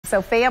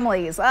So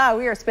families, we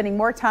are spending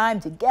more time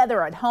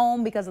together at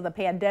home because of the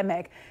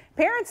pandemic.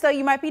 Parents, though,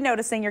 you might be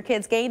noticing your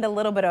kids gained a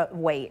little bit of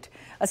weight.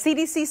 A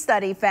CDC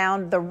study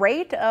found the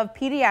rate of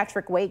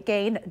pediatric weight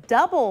gain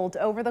doubled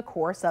over the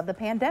course of the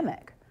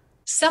pandemic.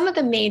 Some of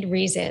the main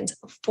reasons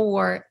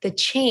for the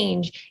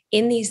change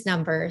in these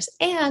numbers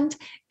and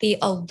the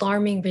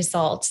alarming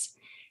results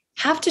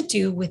have to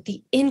do with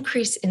the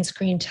increase in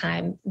screen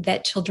time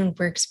that children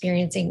were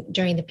experiencing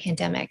during the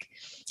pandemic,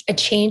 a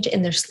change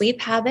in their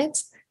sleep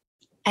habits,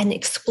 an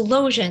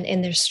explosion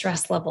in their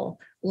stress level,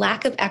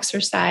 lack of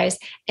exercise,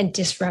 and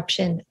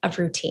disruption of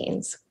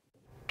routines.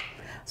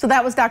 So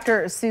that was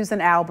Dr. Susan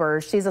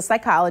Albers. She's a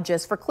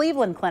psychologist for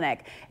Cleveland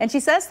Clinic. And she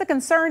says the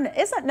concern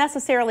isn't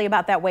necessarily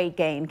about that weight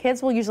gain.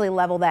 Kids will usually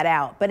level that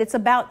out, but it's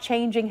about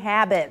changing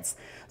habits.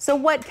 So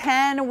what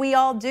can we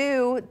all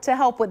do to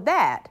help with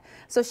that?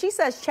 So she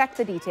says check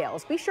the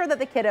details. Be sure that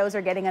the kiddos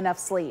are getting enough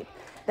sleep,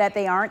 that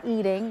they aren't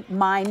eating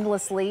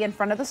mindlessly in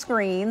front of the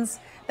screens,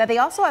 that they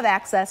also have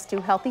access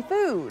to healthy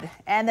food,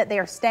 and that they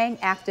are staying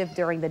active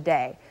during the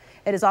day.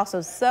 It is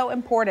also so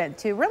important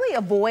to really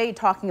avoid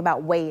talking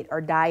about weight or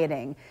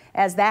dieting,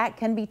 as that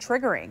can be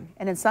triggering.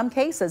 And in some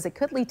cases, it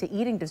could lead to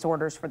eating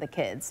disorders for the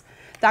kids.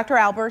 Dr.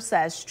 Albers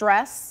says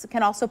stress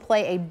can also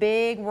play a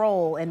big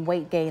role in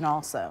weight gain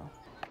also.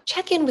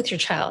 Check in with your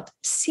child.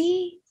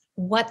 See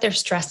what their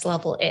stress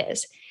level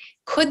is.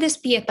 Could this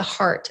be at the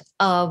heart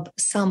of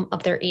some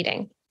of their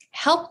eating?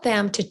 Help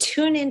them to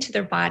tune into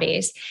their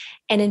bodies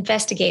and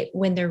investigate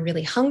when they're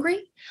really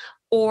hungry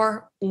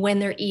or when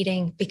they're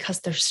eating because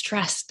they're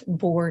stressed,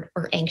 bored,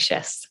 or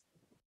anxious.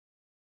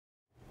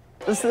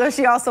 So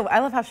she also, I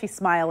love how she's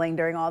smiling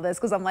during all this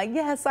because I'm like,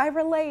 yes, I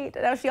relate.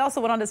 Now, she also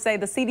went on to say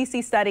the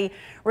CDC study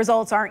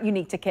results aren't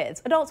unique to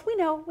kids. Adults, we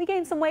know we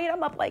gained some weight.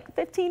 I'm up like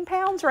 15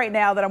 pounds right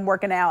now that I'm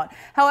working out.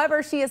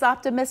 However, she is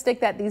optimistic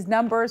that these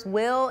numbers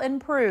will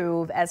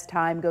improve as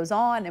time goes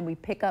on and we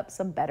pick up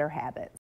some better habits.